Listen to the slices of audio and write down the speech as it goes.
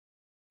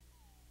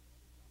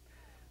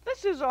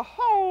This is a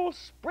whole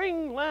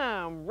spring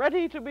lamb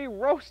ready to be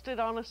roasted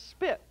on a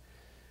spit.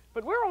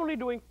 But we're only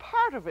doing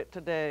part of it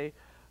today,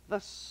 the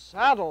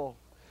saddle.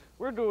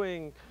 We're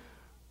doing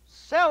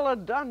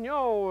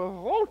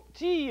d'agneau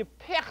rôti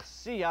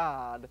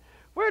persillade.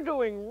 We're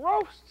doing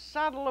roast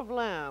saddle of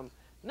lamb.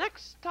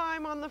 Next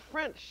time on the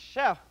French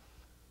Chef.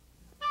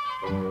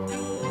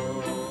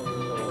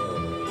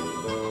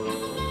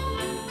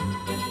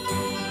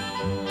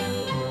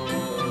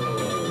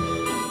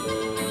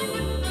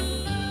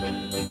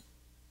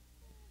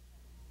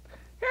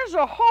 Here's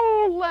a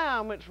whole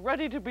lamb. It's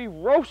ready to be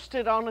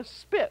roasted on a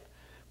spit.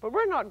 But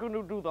we're not going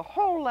to do the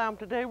whole lamb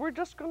today. We're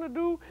just going to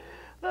do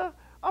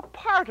a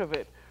part of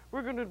it.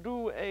 We're going to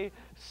do a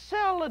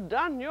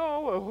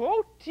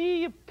d'agneau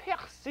rôti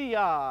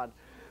persillade.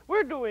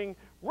 We're doing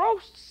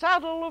roast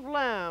saddle of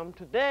lamb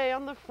today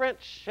on the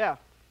French Chef.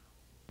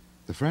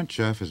 The French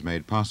Chef is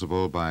made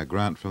possible by a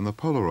grant from the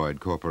Polaroid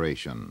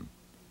Corporation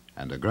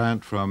and a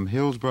grant from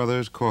Hills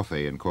Brothers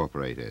Coffee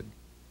Incorporated.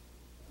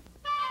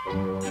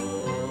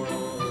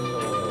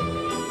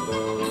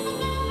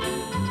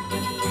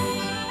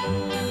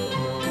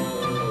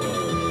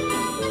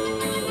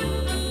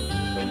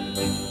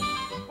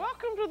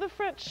 The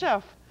French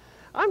Chef.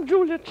 I'm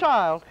Julia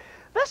Child.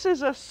 This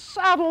is a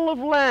saddle of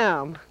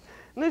lamb,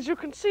 and as you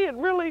can see, it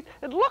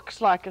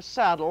looks like a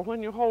saddle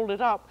when you hold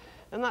it up,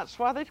 and that's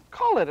why they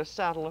call it a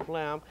saddle of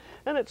lamb.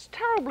 And it's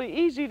terribly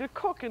easy to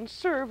cook and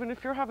serve, and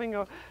if you're having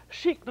a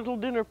chic little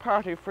dinner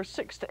party for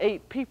 6 to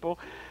 8 people,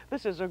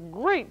 this is a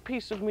great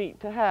piece of meat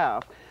to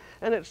have.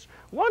 And it's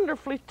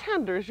wonderfully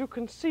tender, as you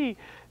can see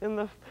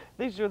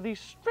these are these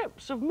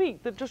strips of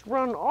meat that just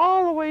run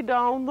all the way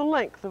down the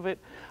length of it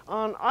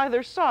on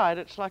either side.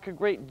 It's like a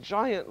great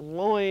giant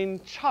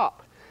loin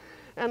chop.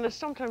 And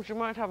sometimes you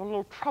might have a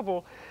little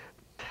trouble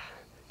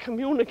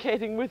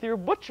communicating with your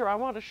butcher. I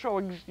want to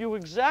show you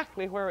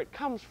exactly where it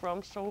comes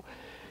from so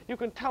you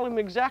can tell him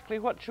exactly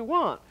what you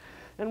want.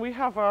 And we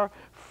have our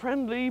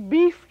friendly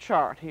beef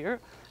chart here.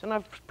 And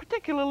I've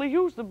particularly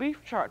used the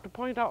beef chart to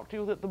point out to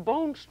you that the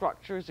bone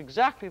structure is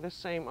exactly the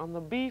same on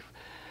the beef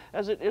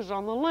as it is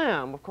on the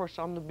lamb. Of course,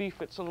 on the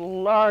beef it's a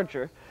little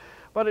larger,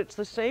 but it's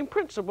the same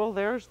principle.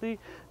 There's the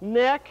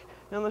neck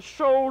and the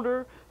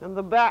shoulder and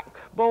the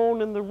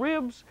backbone and the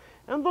ribs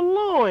and the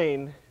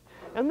loin.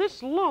 And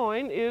this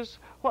loin is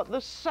what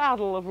the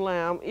saddle of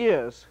lamb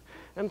is.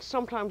 And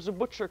sometimes the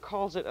butcher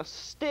calls it a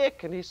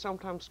stick, and he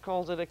sometimes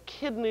calls it a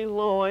kidney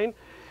loin,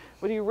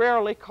 but he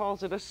rarely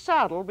calls it a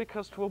saddle,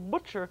 because to a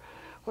butcher,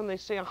 when they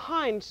say a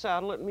hind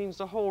saddle, it means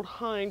the whole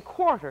hind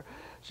quarter.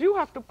 So you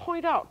have to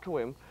point out to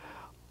him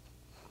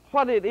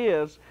what it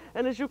is.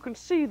 And as you can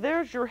see,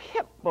 there's your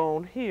hip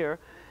bone here,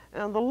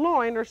 and the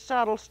loin or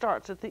saddle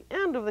starts at the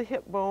end of the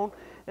hip bone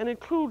and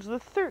includes the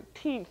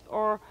 13th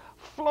or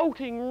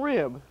floating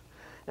rib.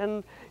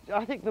 And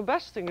I think the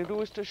best thing to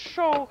do is to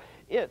show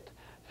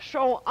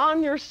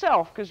on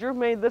yourself, because you're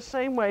made the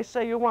same way.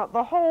 Say you want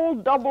the whole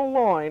double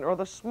loin or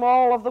the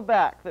small of the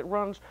back that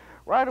runs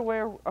right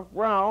away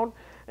around,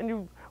 and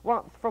you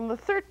want from the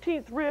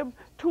 13th rib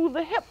to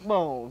the hip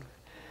bone.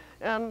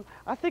 And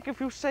I think if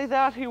you say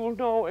that, he will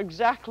know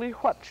exactly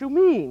what you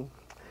mean.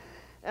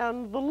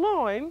 And the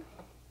loin,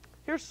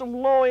 here's some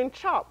loin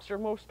chops. You're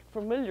most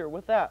familiar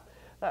with that.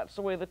 That's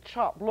the way the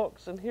chop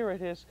looks, and here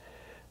it is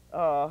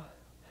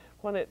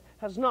when it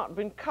has not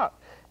been cut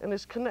and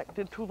is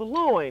connected to the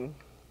loin.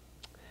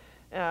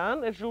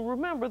 And as you'll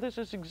remember, this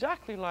is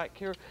exactly like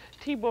your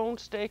T-bone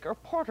steak or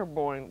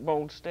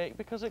porterhouse steak,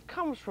 because it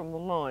comes from the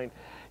loin.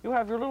 You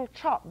have your little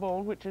chop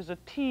bone, which is a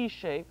T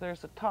shape.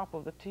 There's the top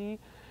of the T.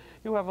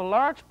 You have a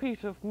large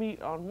piece of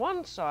meat on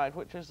one side,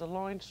 which is the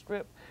loin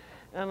strip,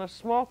 and a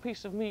small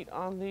piece of meat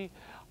on the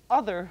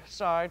other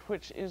side,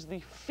 which is the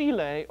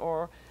filet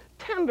or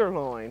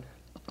tenderloin.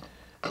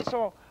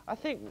 So I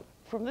think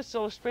from this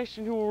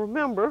illustration you will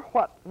remember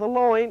what the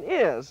loin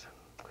is.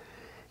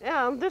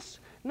 And this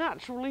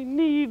naturally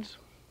needs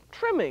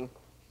trimming,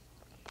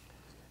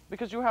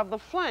 because you have the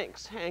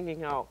flanks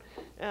hanging out.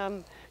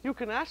 And you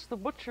can ask the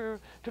butcher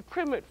to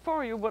trim it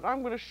for you, but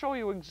I'm going to show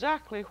you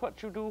exactly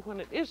what you do when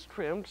it is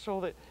trimmed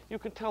so that you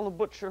can tell the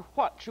butcher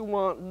what you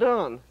want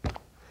done.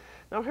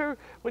 Now here,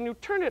 when you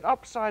turn it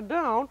upside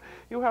down,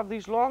 you have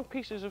these long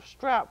pieces of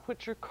strap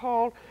which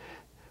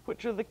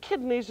are the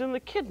kidneys and the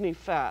kidney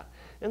fat.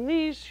 And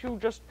these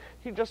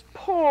he just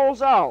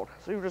pulls out.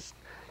 So you just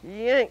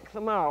yank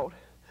them out.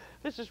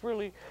 This is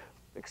really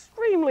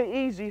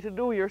extremely easy to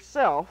do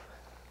yourself,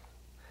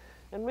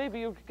 and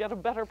maybe you'd get a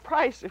better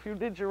price if you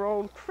did your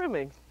own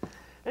trimming.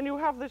 And you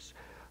have this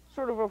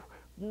sort of a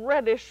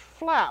reddish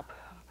flap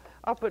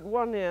up at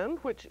one end,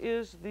 which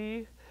is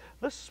the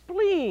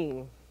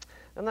spleen,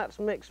 and that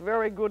makes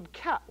very good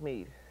cat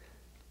meat.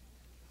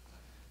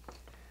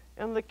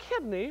 And the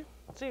kidney,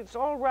 see, it's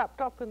all wrapped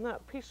up in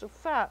that piece of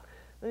fat,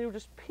 and you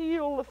just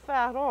peel the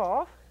fat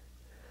off,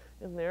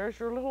 and there's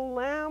your little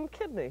lamb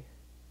kidney.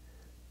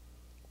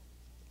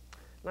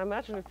 And I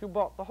imagine if you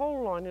bought the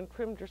whole loin and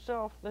trimmed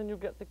yourself, then you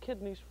get the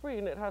kidneys free,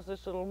 and it has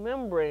this little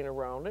membrane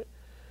around it.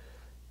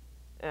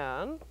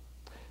 And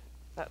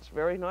that's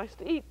very nice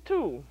to eat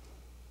too.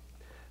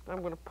 I'm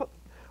going to put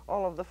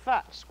all of the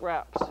fat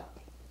scraps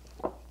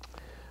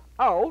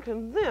out,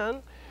 and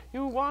then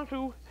you want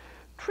to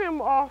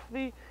trim off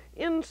the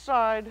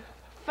inside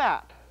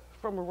fat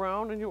from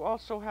around, and you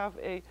also have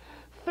a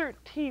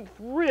 13th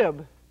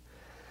rib.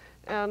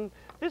 And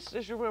this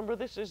is, remember,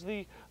 this is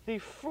the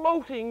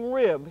floating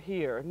rib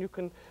here, and you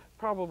can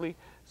probably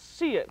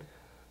see it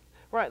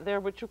right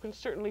there, but you can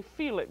certainly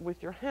feel it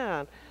with your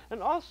hand.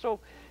 And also,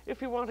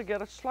 if you want to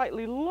get a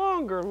slightly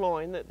longer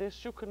loin than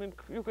this, you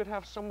could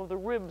have some of the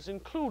ribs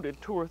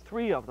included, 2 or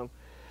 3 of them.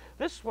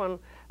 This one,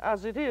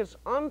 as it is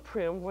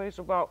untrimmed, weighs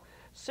about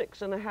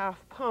 6.5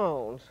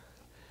 pounds.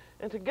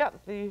 And to get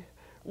the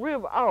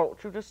rib out,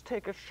 you just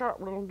take a sharp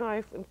little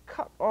knife and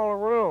cut all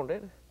around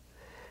it.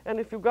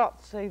 And if you've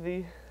got, say,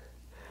 the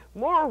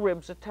more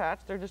ribs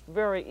attached, they're just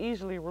very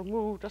easily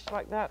removed, just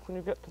like that. When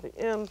you get to the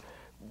end,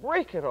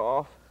 break it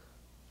off.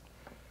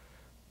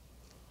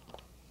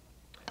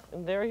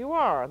 And there you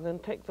are. And then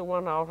take the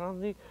one out on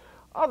the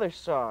other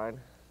side.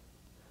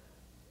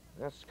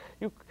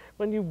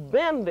 When you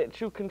bend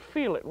it, you can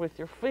feel it with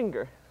your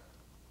finger.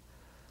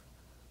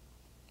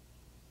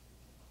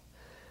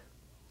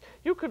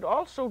 You could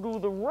also do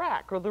the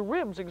rack or the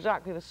ribs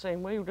exactly the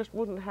same way. You just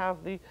wouldn't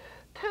have the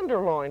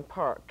tenderloin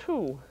part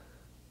too.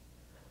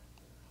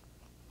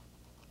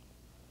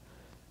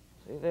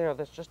 See there,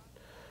 that's just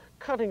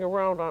cutting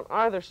around on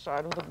either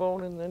side of the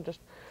bone and then just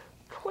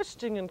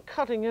twisting and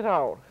cutting it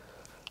out.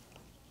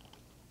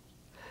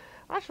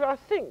 Actually, I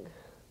think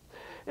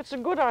it's a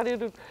good idea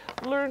to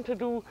learn to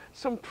do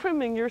some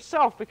trimming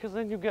yourself, because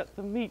then you get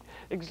the meat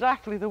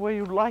exactly the way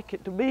you'd like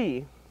it to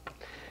be.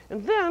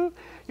 And then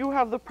you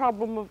have the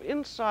problem of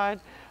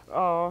inside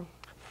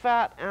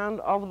fat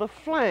and of the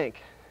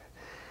flank.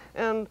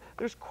 And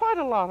there's quite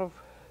a lot of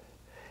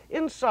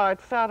inside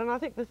fat, and I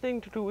think the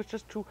thing to do is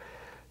just to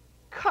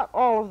cut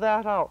all of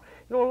that out.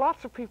 You know,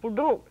 lots of people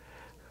don't,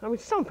 I mean,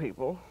 some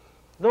people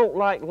don't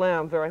like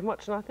lamb very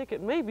much, and I think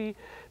it may be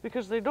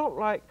because they don't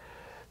like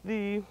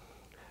the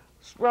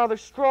rather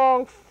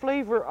strong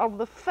flavor of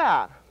the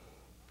fat.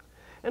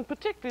 And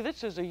particularly,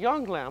 this is a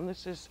young lamb.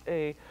 This is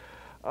a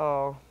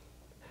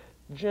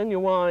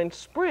genuine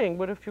spring,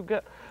 but if you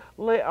get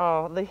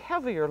the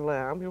heavier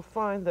lamb, you'll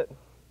find that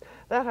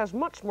that has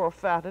much more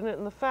fat in it,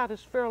 and the fat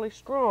is fairly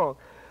strong.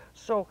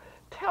 So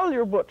tell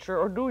your butcher,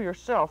 or do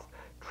yourself,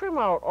 trim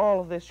out all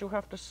of this. You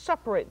have to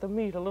separate the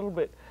meat a little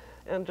bit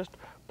and just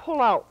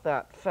pull out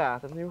that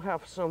fat, and you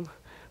have some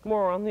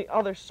more on the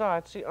other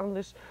side. See, on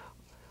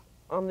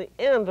the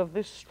end of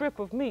this strip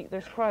of meat,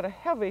 there's quite a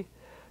heavy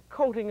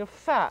coating of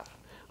fat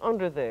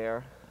under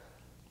there.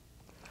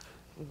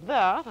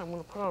 That, I'm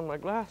going to put on my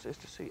glasses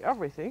to see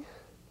everything,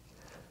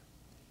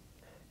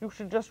 you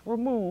should just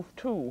remove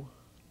too.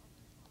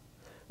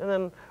 And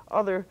then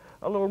a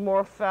little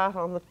more fat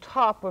on the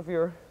top of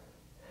your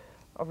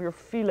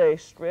filet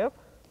strip.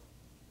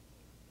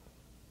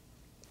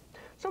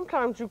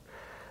 Sometimes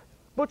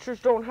butchers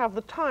don't have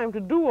the time to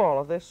do all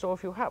of this, so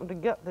if you happen to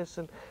get this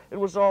and it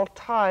was all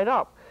tied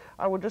up,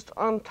 I would just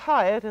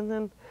untie it and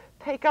then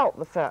take out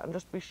the fat and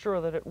just be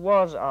sure that it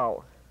was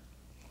out.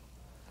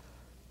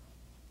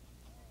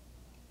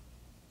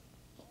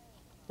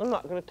 I'm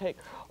not going to take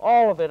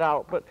all of it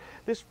out, but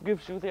this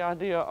gives you the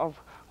idea of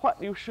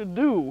what you should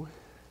do.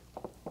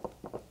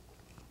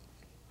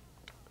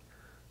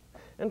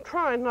 And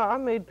try now, I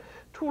made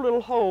 2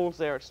 little holes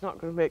there. It's not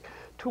going to make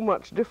too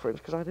much difference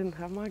because I didn't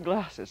have my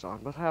glasses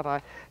on, but had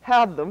I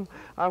had them,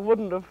 I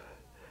wouldn't have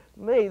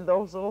made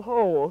those little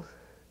holes.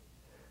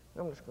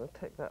 I'm just going to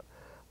take that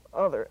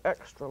other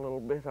extra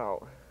little bit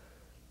out.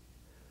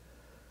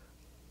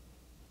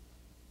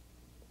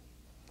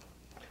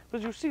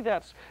 But you see,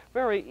 that's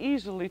very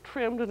easily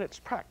trimmed, and it's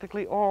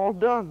practically all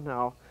done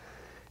now.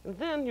 And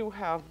then you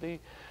have the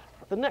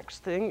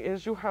next thing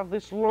is you have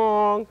this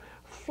long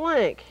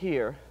flank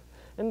here.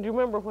 And you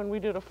remember when we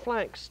did a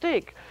flank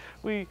steak,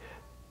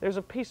 there's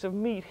a piece of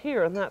meat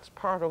here, and that's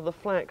part of the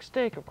flank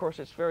steak. Of course,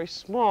 it's very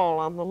small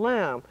on the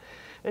lamb.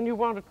 And you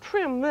want to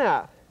trim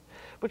that.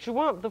 But you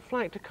want the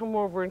flank to come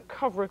over and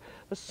cover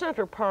the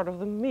center part of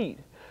the meat.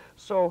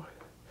 So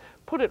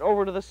put it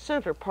over to the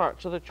center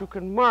part so that you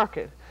can mark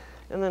it,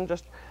 and then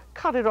just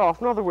cut it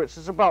off. In other words,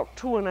 it's about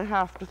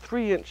 2.5 to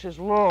 3 inches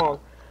long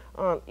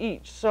on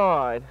each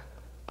side.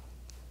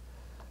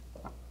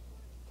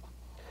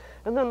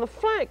 And then the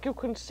flank you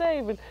can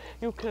save, and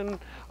you can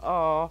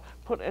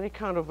put any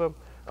kind of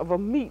a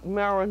meat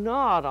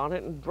marinade on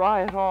it and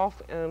dry it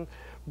off and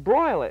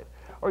broil it.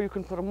 Or you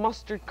can put a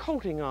mustard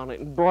coating on it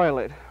and broil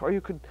it. Or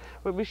you could,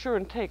 but be sure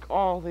and take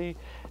all the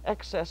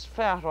excess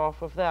fat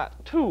off of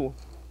that too,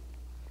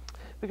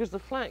 because the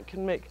flank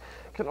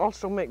can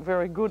also make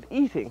very good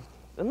eating.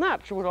 And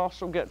that you would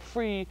also get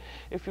free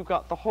if you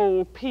got the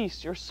whole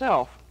piece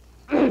yourself.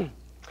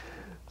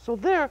 So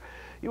there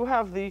you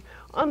have the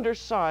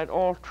underside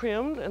all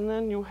trimmed, and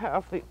then you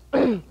have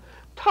the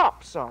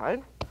top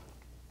side.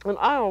 And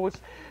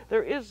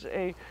there is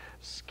a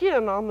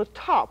skin on the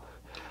top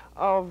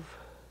of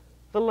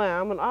the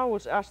lamb, and I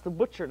always ask the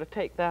butcher to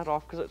take that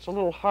off because it's a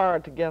little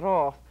hard to get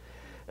off.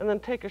 And then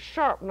take a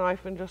sharp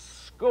knife and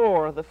just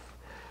score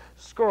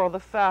score the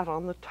fat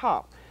on the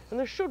top. And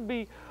there should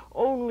be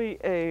only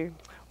a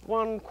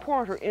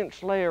 1/4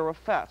 inch layer of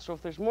fat. So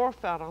if there's more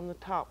fat on the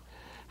top,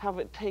 have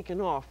it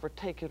taken off or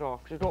take it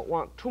off. You don't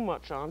want too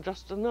much on,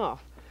 just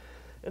enough.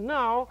 And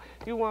now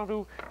you want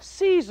to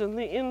season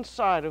the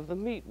inside of the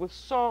meat with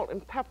salt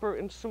and pepper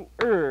and some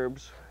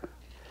herbs.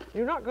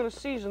 You're not going to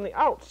season the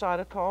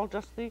outside at all,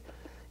 just the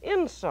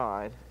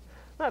inside.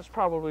 That's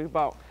probably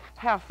about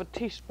 1/2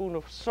 teaspoon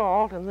of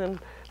salt, and then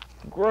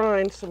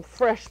grind some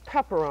fresh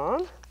pepper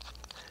on.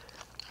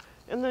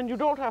 And then you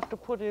don't have to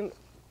put in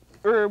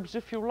herbs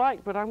if you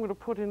like, but I'm going to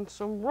put in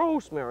some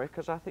rosemary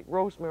because I think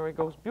rosemary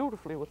goes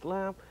beautifully with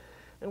lamb,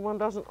 and one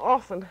doesn't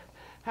often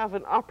have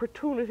an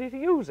opportunity to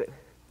use it.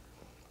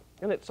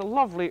 And it's a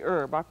lovely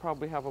herb. I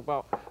probably have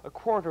about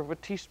 1/4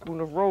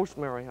 teaspoon of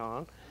rosemary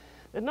on.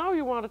 And now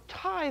you want to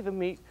tie the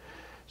meat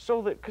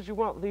so that, because you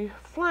want the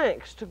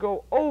flanks to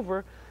go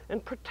over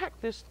and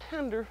protect this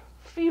tender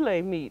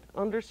filet meat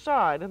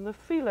underside. And the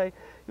filet,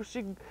 you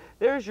see,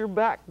 there's your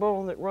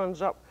backbone that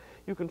runs up.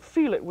 You can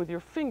feel it with your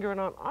finger, and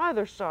on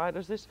either side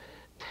is this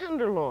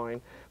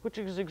tenderloin, which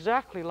is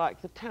exactly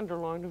like the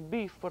tenderloin of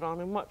beef, but on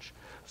a much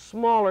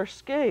smaller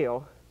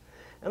scale.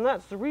 And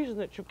that's the reason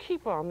that you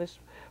keep on this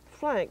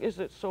flank, is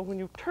that so when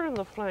you turn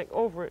the flank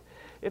over,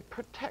 it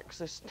protects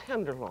this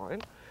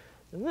tenderloin.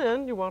 And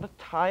then you want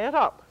to tie it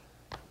up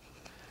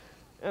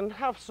and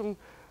have some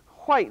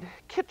white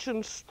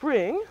kitchen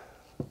string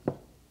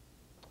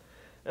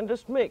and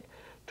just make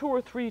 2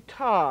 or 3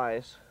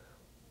 ties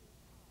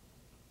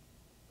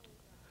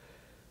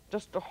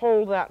just to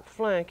hold that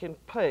flank in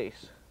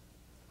place.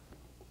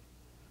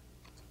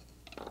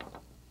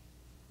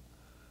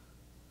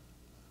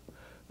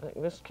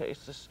 In this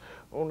case, this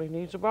only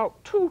needs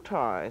about 2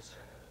 ties.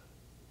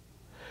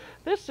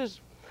 This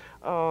is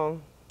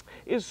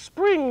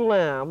spring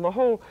lamb. The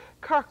whole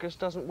carcass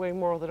doesn't weigh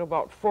more than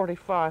about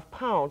 45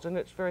 pounds, and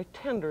it's very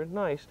tender and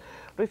nice.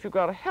 But if you've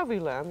got a heavy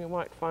lamb, you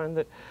might find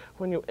that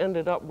when you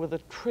ended up with a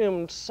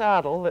trimmed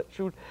saddle,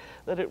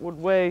 that it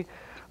would weigh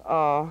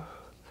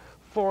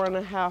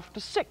 4.5 to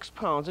 6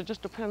 pounds. It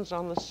just depends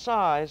on the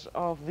size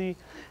of the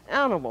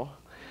animal.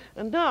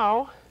 And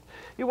now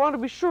you want to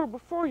be sure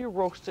before you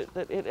roast it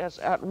that it is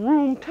at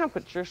room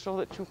temperature so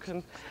that you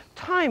can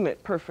time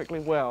it perfectly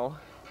well.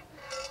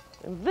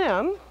 And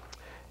then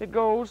it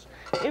goes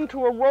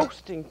into a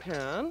roasting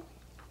pan,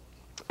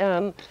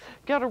 and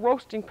get a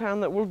roasting pan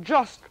that will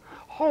just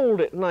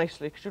hold it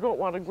nicely, because you don't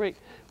want a great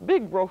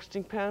big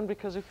roasting pan,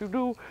 because if you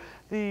do,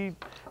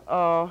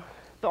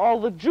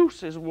 all the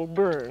juices will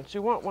burn. So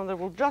you want one that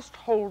will just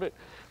hold it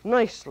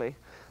nicely.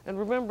 And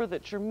remember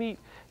that your meat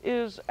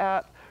is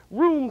at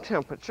room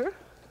temperature.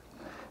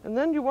 And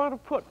then you want to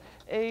put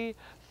a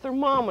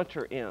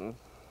thermometer in.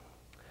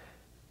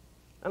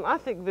 And I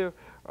think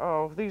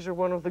these are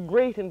one of the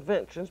great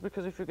inventions,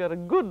 because if you get a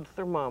good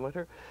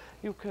thermometer,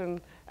 you can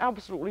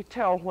absolutely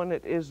tell when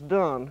it is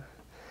done.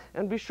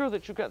 And be sure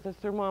that you get the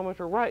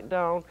thermometer right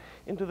down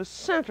into the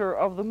center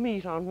of the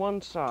meat on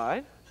one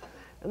side.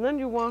 And then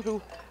you want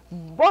to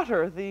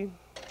butter the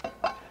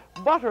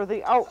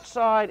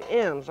outside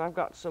ends. I've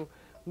got some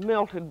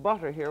melted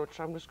butter here, which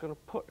I'm just going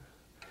to put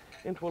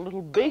into a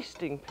little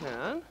basting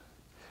pan.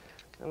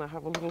 And I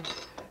have a little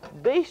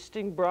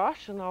basting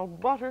brush, and I'll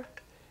butter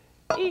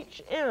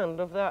each end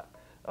of the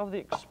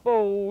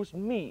exposed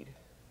meat.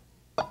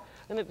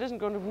 And it isn't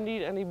going to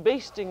need any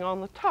basting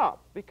on the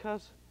top,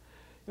 because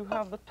you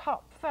have the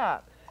top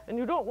fat. And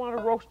you don't want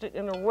to roast it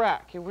in a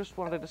rack. You just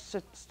want it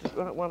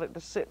to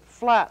sit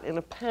flat in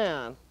a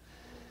pan.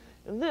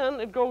 And then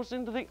it goes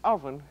into the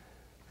oven.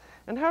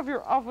 And have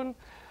your oven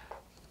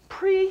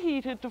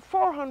preheated to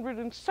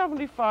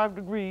 475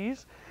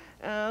 degrees,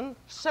 and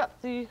set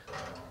the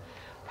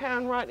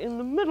pan right in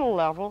the middle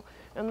level,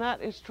 and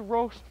that is to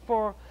roast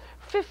for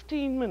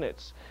 15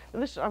 minutes.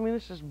 And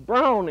this is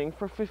browning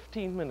for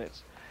 15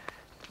 minutes.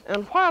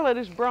 And while it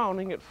is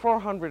browning at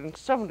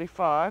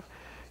 475,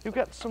 you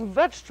get some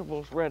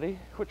vegetables ready,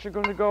 which are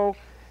going to go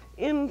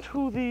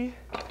into the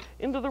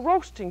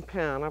roasting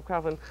pan. I've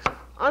got an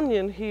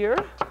onion here,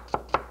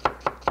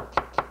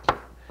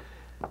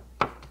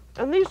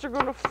 and these are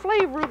going to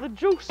flavor the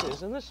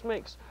juices, and this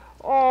makes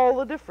all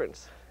the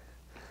difference.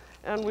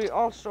 And we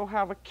also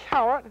have a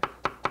carrot,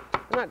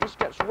 and that just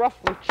gets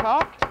roughly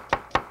chopped.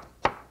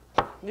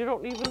 You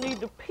don't even need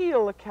to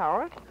peel the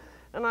carrot.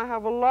 And I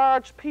have a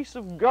large piece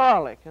of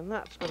garlic, and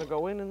that's going to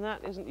go in, and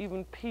that isn't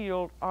even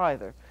peeled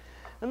either.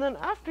 And then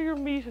after your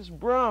meat is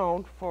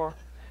browned for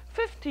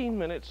 15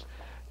 minutes,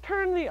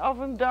 turn the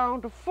oven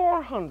down to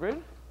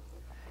 400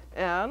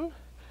 and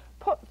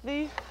put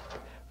the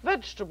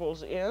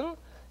vegetables in,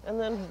 and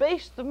then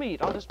baste the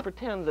meat. I'll just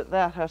pretend that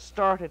that has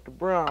started to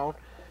brown,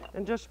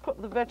 and just put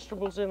the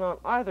vegetables in on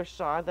either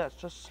side. That's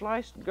just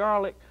sliced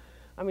carrots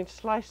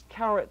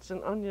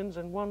and onions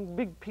and one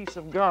big piece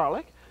of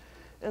garlic.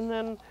 And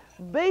then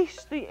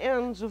baste the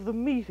ends of the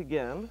meat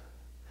again.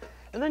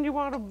 And then you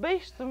want to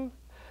baste them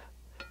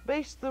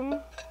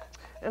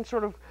and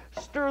sort of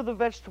stir the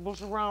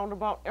vegetables around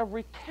about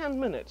every 10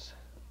 minutes.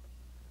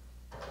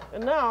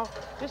 And now,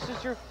 this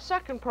is your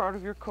second part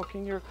of your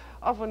cooking. Your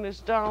oven is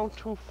down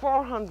to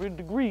 400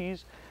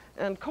 degrees,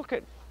 and cook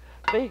it,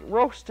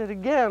 roast it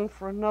again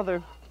for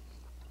another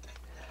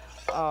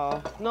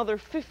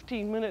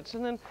 15 minutes,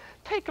 and then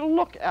take a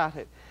look at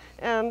it.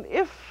 And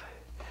if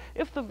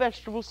the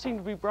vegetables seem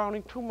to be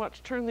browning too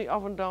much, turn the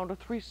oven down to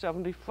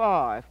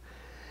 375.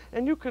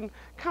 And you can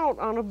count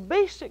on a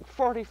basic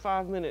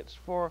 45 minutes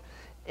for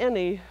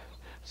any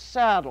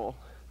saddle,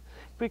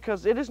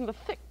 because it isn't a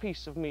thick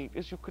piece of meat,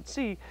 as you could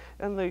see,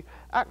 and the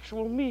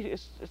actual meat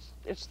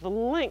it's the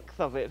length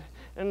of it.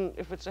 And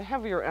if it's a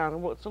heavier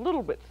animal, it's a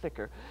little bit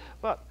thicker.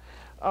 But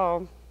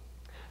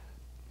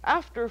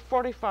after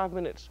 45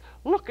 minutes,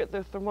 look at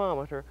the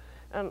thermometer.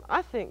 And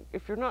I think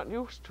if you're not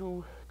used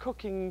to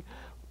cooking,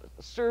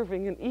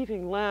 serving and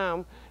eating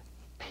lamb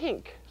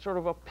pink, sort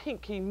of a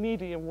pinky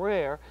medium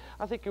rare,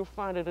 I think you'll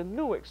find it a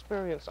new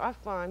experience. I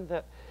find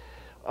that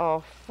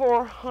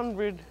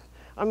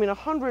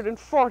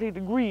 140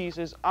 degrees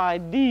is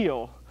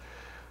ideal,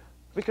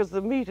 because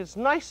the meat is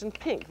nice and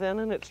pink then,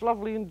 and it's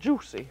lovely and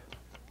juicy.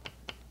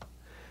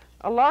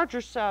 A larger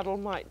saddle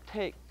might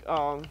take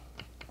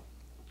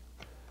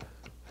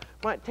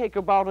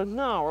about an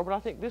hour, but I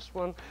think this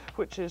one,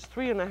 which is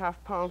 3.5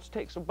 pounds,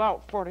 takes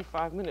about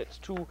 45 minutes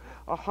to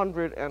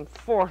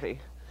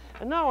 140.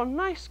 And now a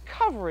nice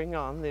covering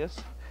on this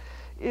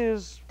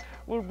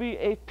will be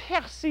a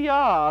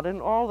persillade,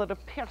 and all that a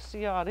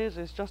persillade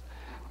is just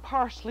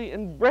parsley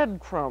and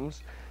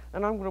breadcrumbs.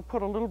 And I'm going to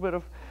put a little bit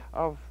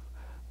of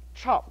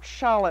chopped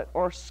shallot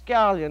or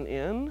scallion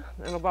in,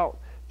 and about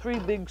 3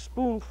 big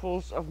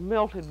spoonfuls of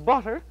melted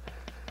butter.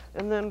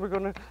 And then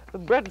the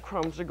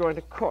breadcrumbs are going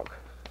to cook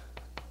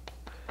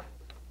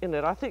in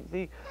it. I think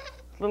the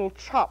little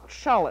chopped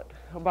shallot,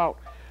 about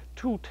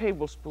 2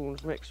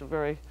 tablespoons, makes a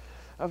very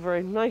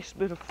nice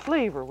bit of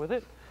flavor with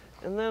it.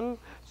 And then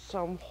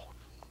some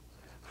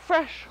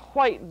fresh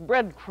white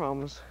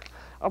breadcrumbs,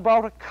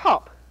 about a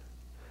cup.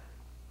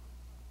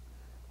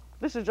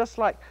 This is just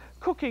like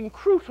cooking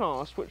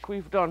croutons, which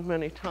we've done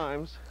many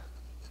times.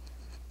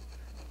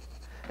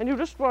 And you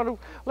just want to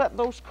let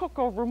those cook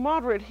over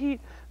moderate heat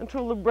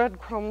until the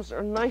breadcrumbs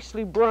are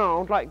nicely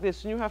browned like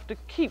this. And you have to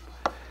keep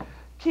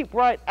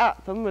right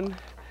at them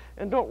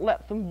and don't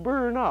let them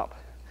burn up.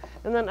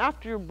 And then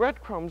after your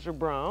breadcrumbs are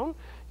brown,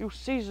 you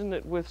season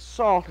it with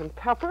salt and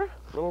pepper,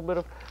 a little bit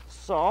of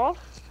salt.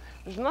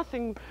 There's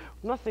nothing,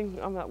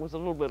 that was a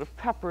little bit of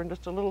pepper and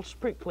just a little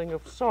sprinkling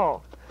of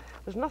salt.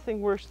 There's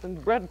nothing worse than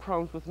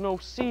breadcrumbs with no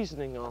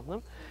seasoning on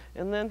them.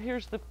 And then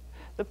here's the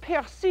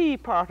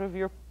persil part of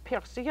your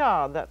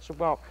persillade. That's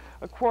about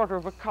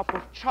 1/4 cup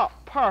of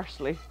chopped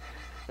parsley.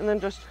 And then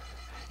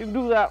you can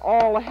do that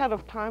all ahead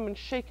of time and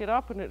shake it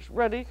up, and it's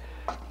ready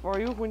for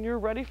you when you're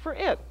ready for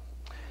it.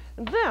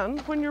 And then,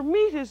 when your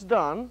meat is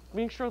done,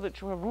 being sure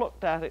that you have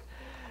looked at it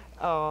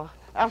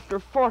after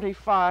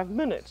 45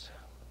 minutes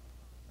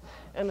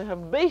and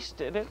have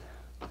basted it,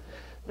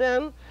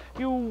 then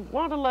you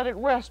want to let it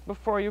rest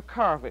before you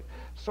carve it.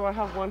 So I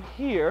have one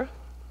here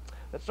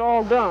that's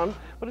all done,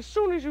 but as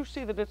soon as you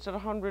see that it's at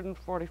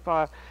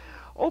 145,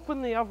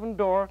 open the oven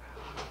door,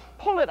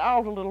 pull it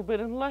out a little bit,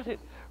 and let it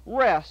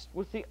rest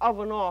with the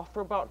oven off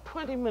for about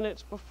 20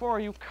 minutes before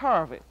you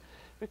carve it,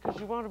 because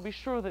you want to be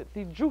sure that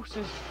the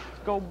juices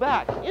go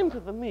back into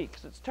the meat,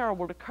 because it's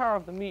terrible to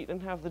carve the meat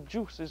and have the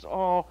juices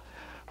all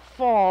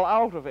fall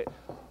out of it.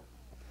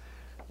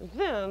 And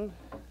then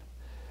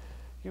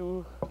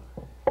you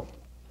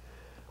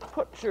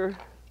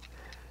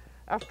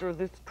after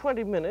the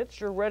 20 minutes,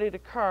 you're ready to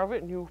carve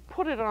it, and you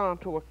put it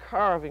onto a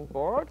carving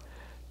board,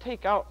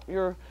 take out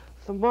your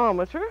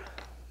thermometer,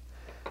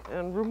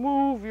 and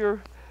remove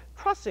your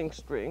trussing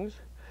strings.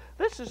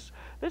 This is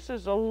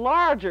a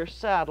larger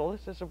saddle.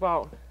 This is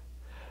about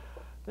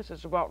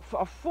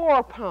a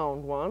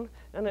 4-pound one,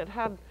 and it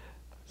had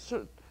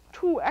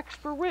 2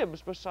 extra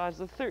ribs besides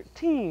the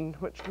 13,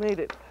 which made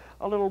it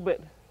a little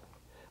bit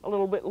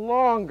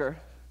longer.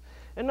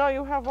 And now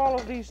you have all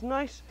of these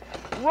nice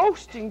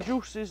roasting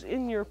juices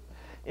in your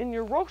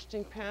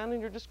roasting pan, and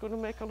you're just going to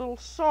make a little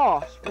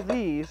sauce for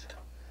these.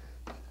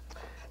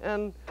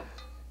 And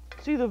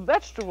see, the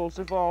vegetables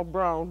have all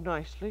browned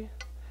nicely,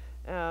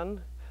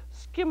 and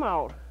skim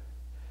out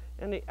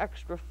any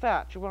extra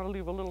fat. You want to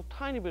leave a little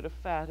tiny bit of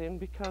fat in,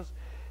 because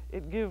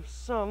it gives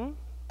some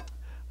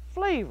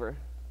flavor,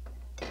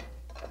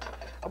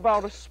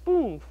 about a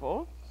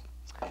spoonful.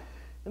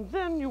 And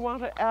then you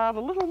want to add a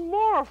little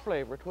more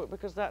flavor to it,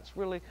 because that's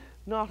really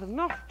not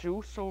enough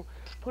juice. So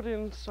put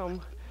in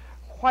some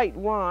white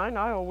wine.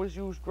 I always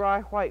use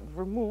dry white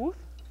vermouth.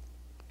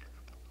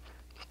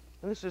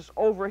 And this is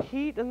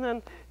overheat. And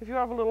then if you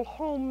have a little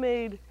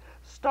homemade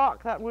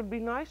stock, that would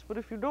be nice. But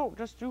if you don't,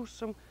 just use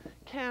some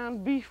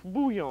canned beef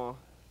bouillon.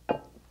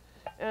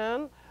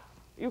 And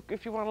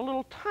if you want a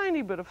little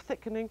tiny bit of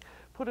thickening,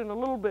 put in a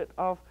little bit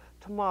of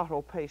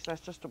tomato paste.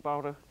 That's just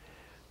about a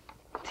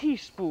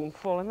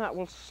teaspoonful, and that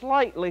will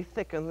slightly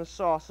thicken the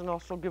sauce and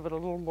also give it a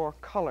little more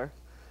color.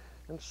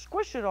 And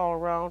squish it all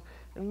around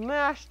and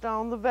mash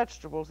down the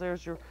vegetables.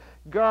 There's your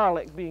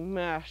garlic being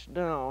mashed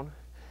down.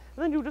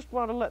 And then you just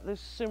want to let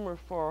this simmer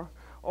for,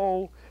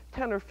 10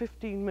 or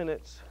 15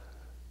 minutes.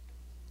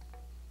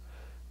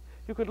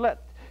 You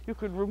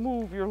could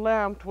remove your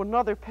lamb to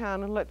another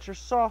pan and let your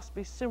sauce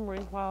be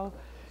simmering while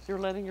you're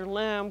letting your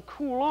lamb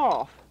cool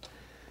off.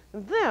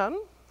 And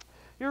then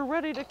you're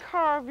ready to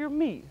carve your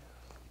meat.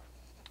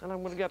 And I'm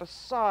going to get a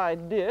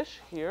side dish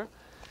here.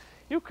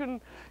 You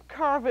can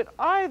carve it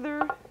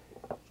either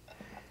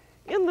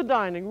in the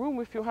dining room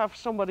if you have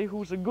somebody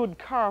who's a good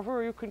carver,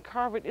 or you can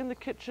carve it in the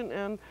kitchen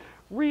and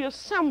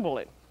reassemble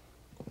it.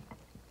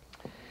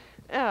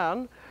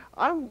 And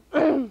I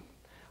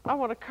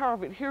want to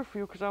carve it here for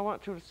you because I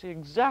want you to see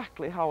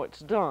exactly how it's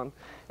done.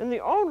 And the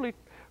only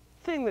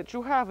thing that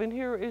you have in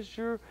here is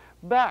your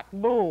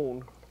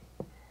backbone.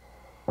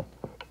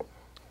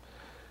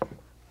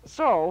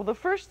 So the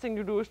first thing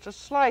you do is to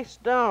slice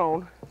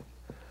down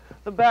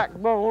the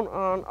backbone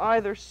on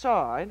either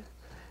side.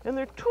 And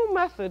there are two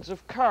methods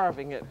of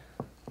carving it.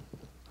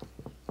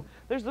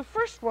 There's the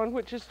first one,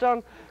 which is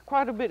done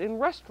quite a bit in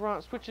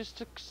restaurants, which is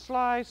to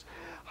slice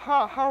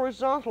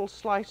horizontal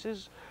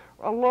slices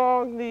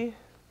along the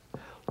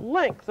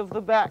length of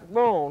the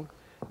backbone.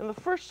 And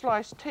the first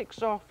slice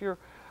takes off your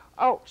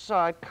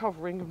outside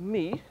covering of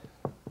meat.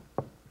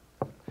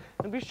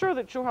 And be sure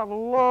that you have a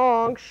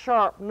long,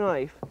 sharp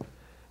knife.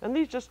 And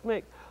these just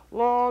make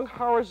long,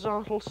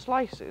 horizontal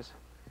slices.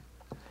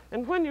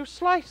 And when you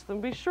slice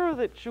them, be sure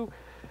that you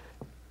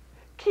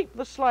keep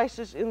the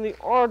slices in the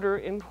order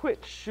in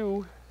which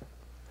you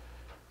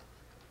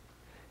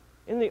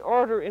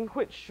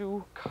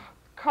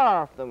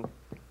carve them.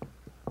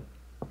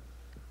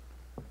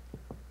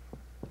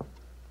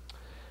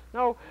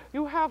 Now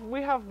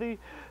we have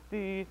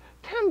the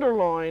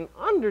tenderloin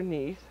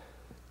underneath,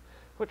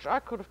 which I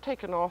could have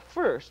taken off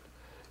first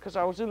because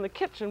I was in the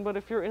kitchen, but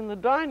if you're in the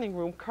dining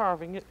room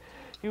carving it,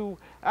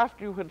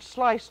 after you had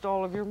sliced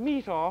all of your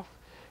meat off,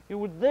 you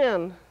would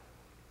then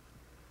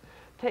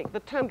take the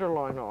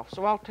tenderloin off.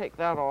 So I'll take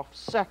that off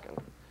second.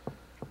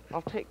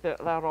 I'll take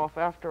that off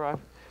after I've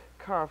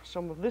carved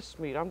some of this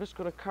meat. I'm just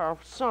going to carve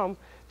some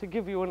to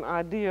give you an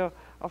idea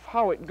of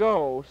how it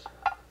goes.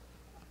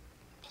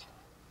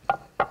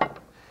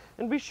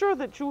 And be sure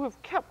that you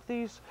have kept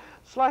these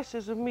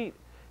slices of meat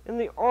in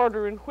the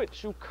order in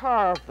which you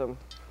carve them.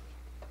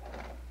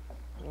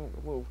 I'm going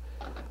to move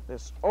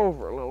this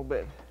over a little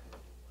bit.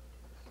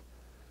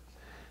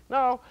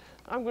 Now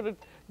I'm going to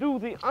do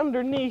the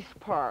underneath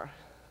part.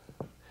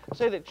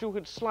 Say that you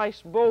had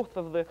sliced both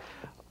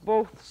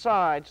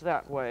sides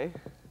that way.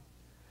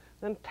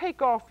 Then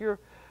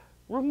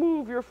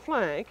remove your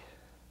flank,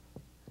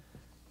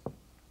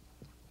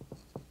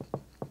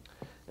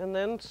 and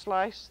then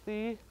slice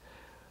the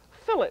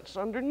fillets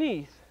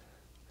underneath.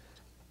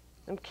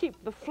 And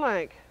keep the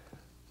flank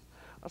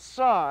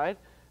aside,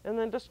 and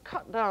then just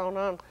cut down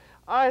on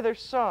either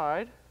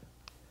side,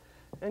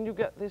 and you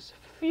get this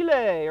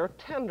filet or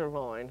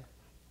tenderloin.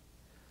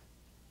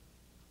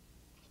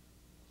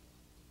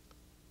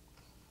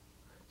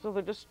 So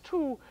they're just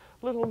two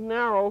little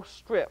narrow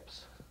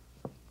strips.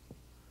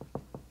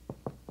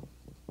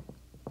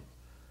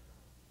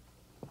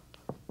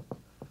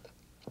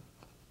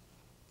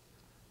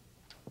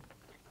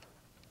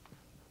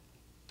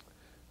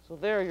 So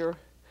there are your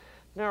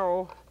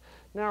narrow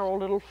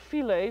little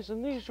fillets,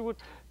 and these you would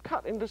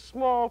cut into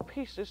small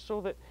pieces so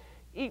that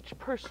each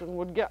person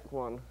would get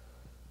one.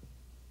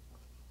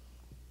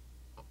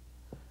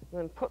 And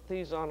then put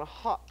these on a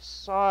hot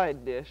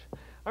side dish.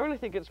 I really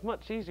think it's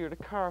much easier to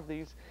carve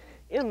these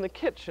in the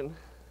kitchen,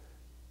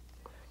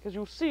 because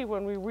you'll see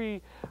when we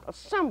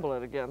reassemble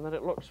it again that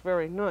it looks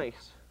very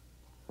nice.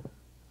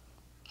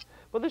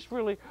 But this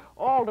really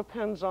all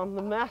depends on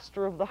the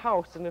master of the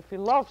house, and if he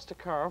loves to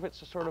carve,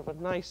 it's a sort of a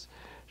nice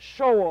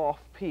show-off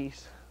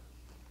piece.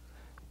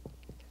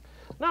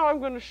 Now I'm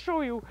going to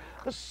show you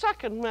the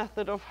second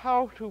method of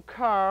how to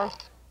carve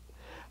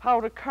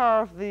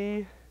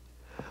the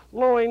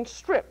loin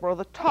strip, or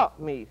the top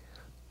meat.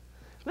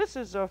 This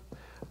is a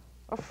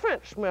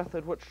French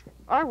method, which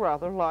I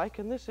rather like,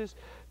 and this is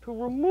to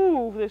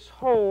remove this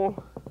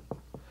whole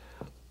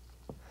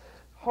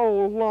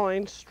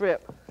loin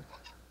strip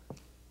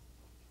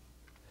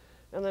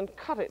and then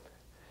cut it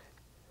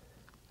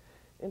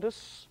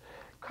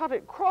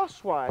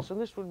crosswise,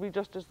 and this would be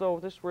just as though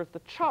this were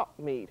the chopped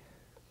meat.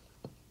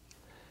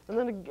 And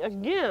then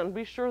again,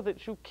 be sure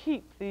that you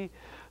keep the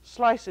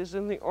slices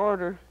in the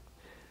order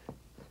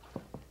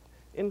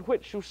in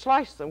which you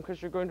slice them,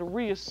 because you're going to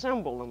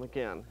reassemble them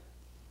again.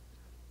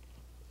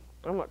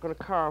 I'm not going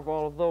to carve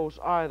all of those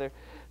either.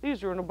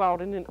 These are in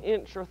about an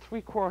inch or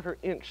 3/4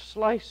 inch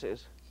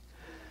slices.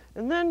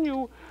 And then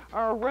you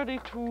are ready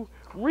to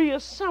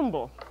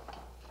reassemble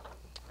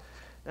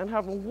and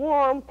have a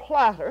warm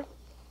platter.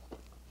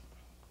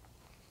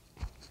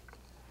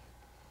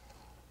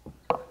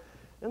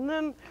 And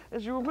then,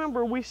 as you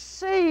remember, we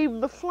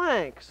saved the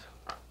flanks.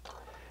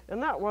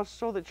 And that was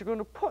so that you're going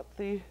to put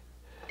the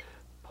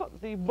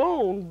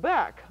bone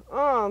back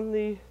on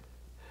the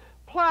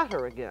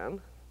platter again.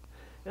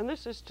 And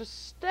this is to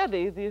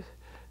steady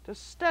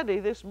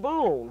this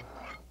bone.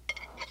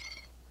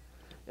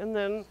 And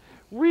then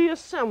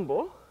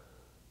reassemble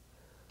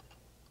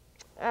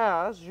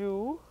as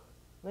you,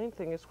 main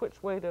thing is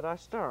which way did I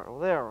start? Oh,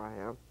 there I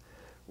am.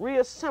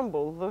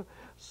 Reassemble the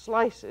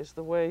slices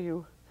the way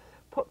you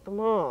put them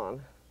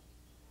on.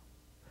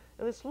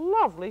 And this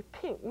lovely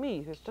pink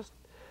meat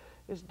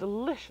is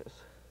delicious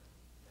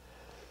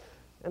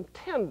and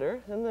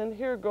tender. And then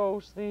here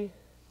goes the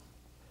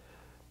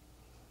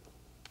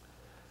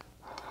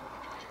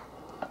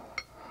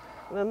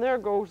there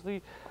goes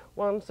the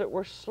ones that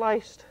were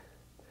sliced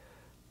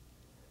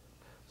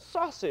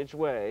sausage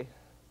way.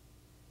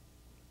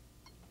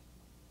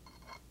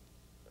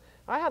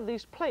 I had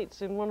these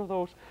plates in one of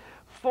those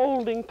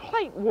folding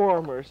plate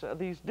warmers,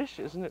 these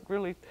dishes, and it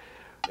really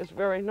is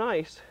very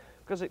nice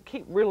because it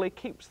really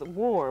keeps them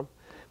warm.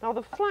 Now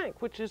the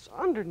flank, which is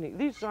underneath,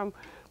 these I'm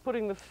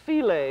putting the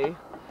filet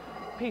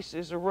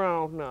pieces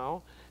around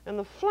now, and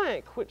the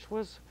flank, which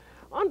was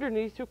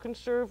underneath, you can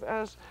serve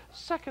as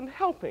second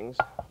helpings.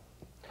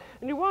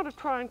 And you want to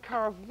try and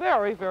carve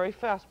very, very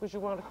fast because you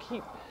want to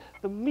keep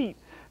the meat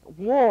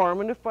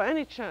warm, and if by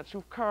any chance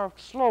you've carved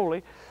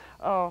slowly,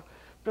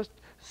 just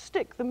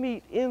stick the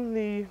meat in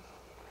the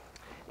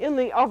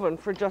oven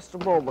for just a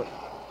moment.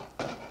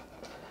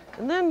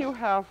 And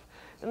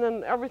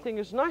then everything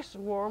is nice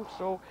and warm,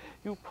 so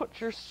you put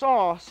your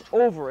sauce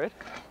over it.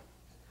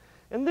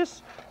 And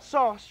this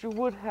sauce you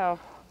would have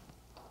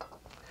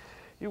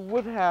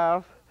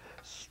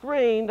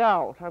strained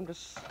out. I'm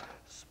just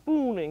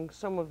spooning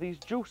some of these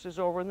juices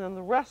over, and then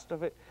the rest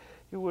of it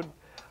you would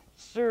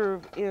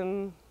serve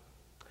in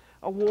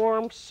a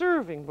warm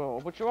serving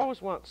bowl. But you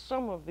always want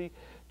some of the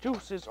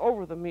juices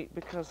over the meat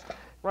because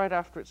right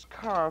after it's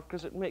carved,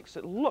 because it makes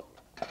it look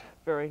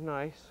very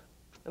nice,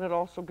 and it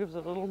also gives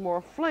it a little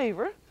more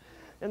flavor.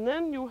 And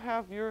then you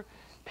have your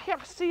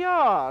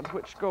persillade,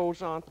 which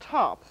goes on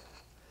top.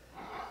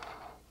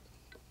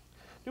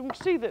 You can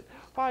see that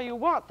why you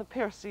want the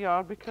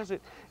persillade, because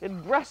it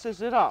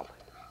dresses it up.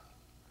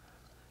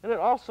 And it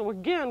also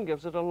again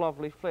gives it a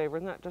lovely flavor,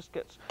 and that just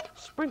gets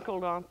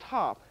sprinkled on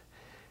top.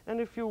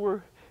 And if you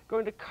were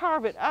going to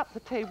carve it at the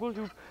table,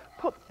 you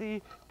put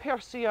the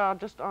persillade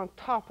just on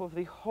top of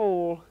the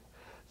whole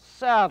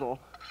saddle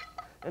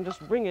and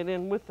just bring it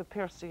in with the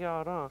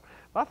persillade on.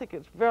 I think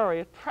it's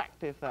very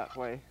attractive that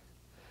way.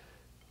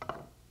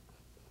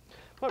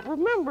 But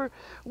remember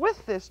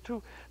with this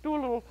to do a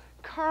little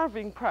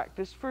carving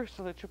practice first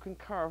so that you can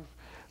carve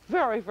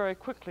very, very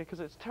quickly, because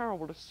it's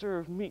terrible to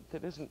serve meat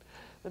that isn't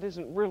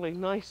really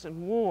nice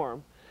and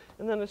warm.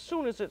 And then as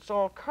soon as it's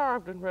all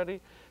carved and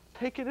ready,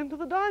 take it into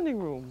the dining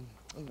room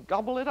and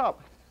gobble it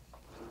up.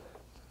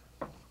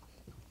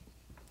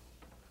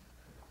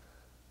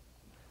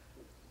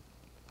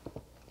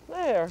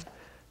 There.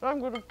 I'm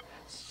going to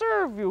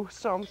serve you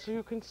some so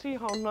you can see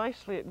how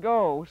nicely it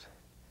goes.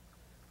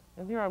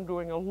 And here I'm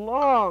doing a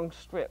long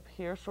strip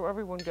here so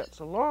everyone gets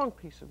a long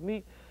piece of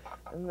meat,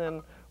 and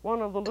then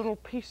one of the little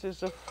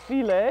pieces of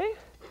filet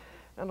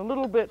and a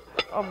little bit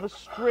of the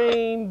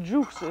strained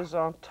juices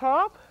on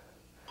top.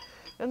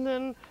 And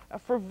then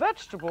for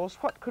vegetables,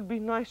 what could be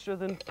nicer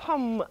than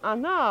pomme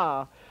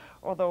anna,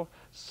 or the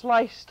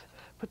sliced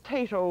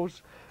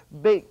potatoes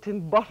baked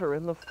in butter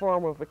in the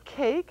form of a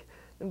cake,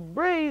 and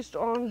braised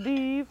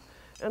endive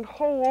and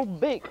whole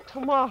baked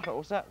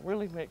tomatoes. That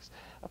really makes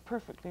a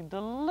perfectly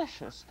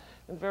delicious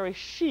and very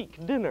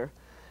chic dinner.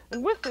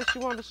 And with this, you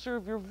want to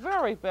serve your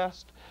very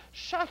best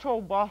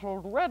Chateau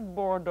bottled red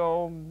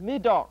Bordeaux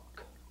Médoc.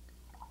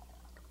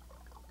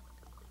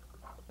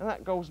 And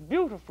that goes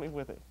beautifully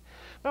with it.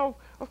 Now,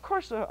 of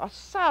course, a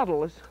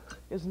saddle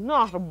is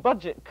not a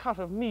budget cut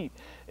of meat.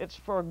 It's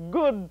for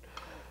good,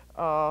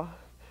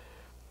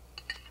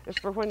 it's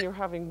for when you're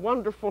having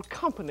wonderful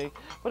company.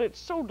 But it's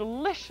so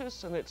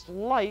delicious and it's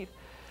light.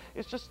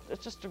 It's just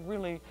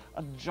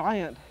a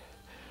giant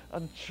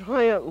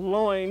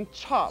loin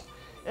chop.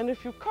 And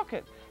if you cook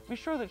it, be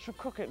sure that you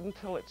cook it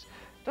until it's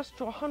just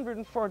to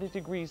 140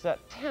 degrees, that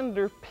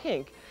tender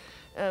pink.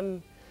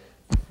 And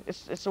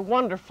it's a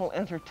wonderful,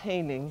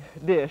 entertaining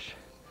dish.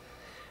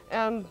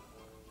 And,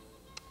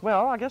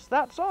 well, I guess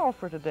that's all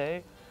for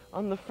today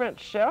on The French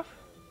Chef.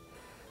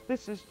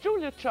 This is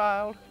Julia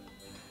Child.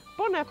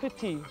 Bon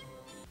appétit.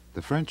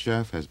 The French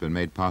Chef has been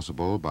made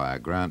possible by a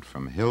grant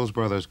from Hills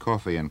Brothers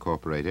Coffee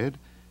Incorporated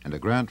and a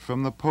grant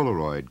from the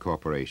Polaroid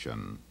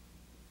Corporation.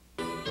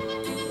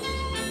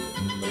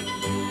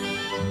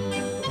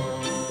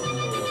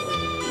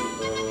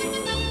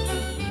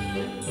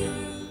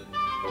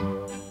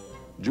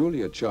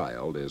 Julia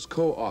Child is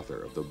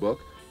co-author of the book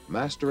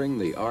Mastering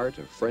the Art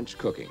of French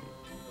Cooking.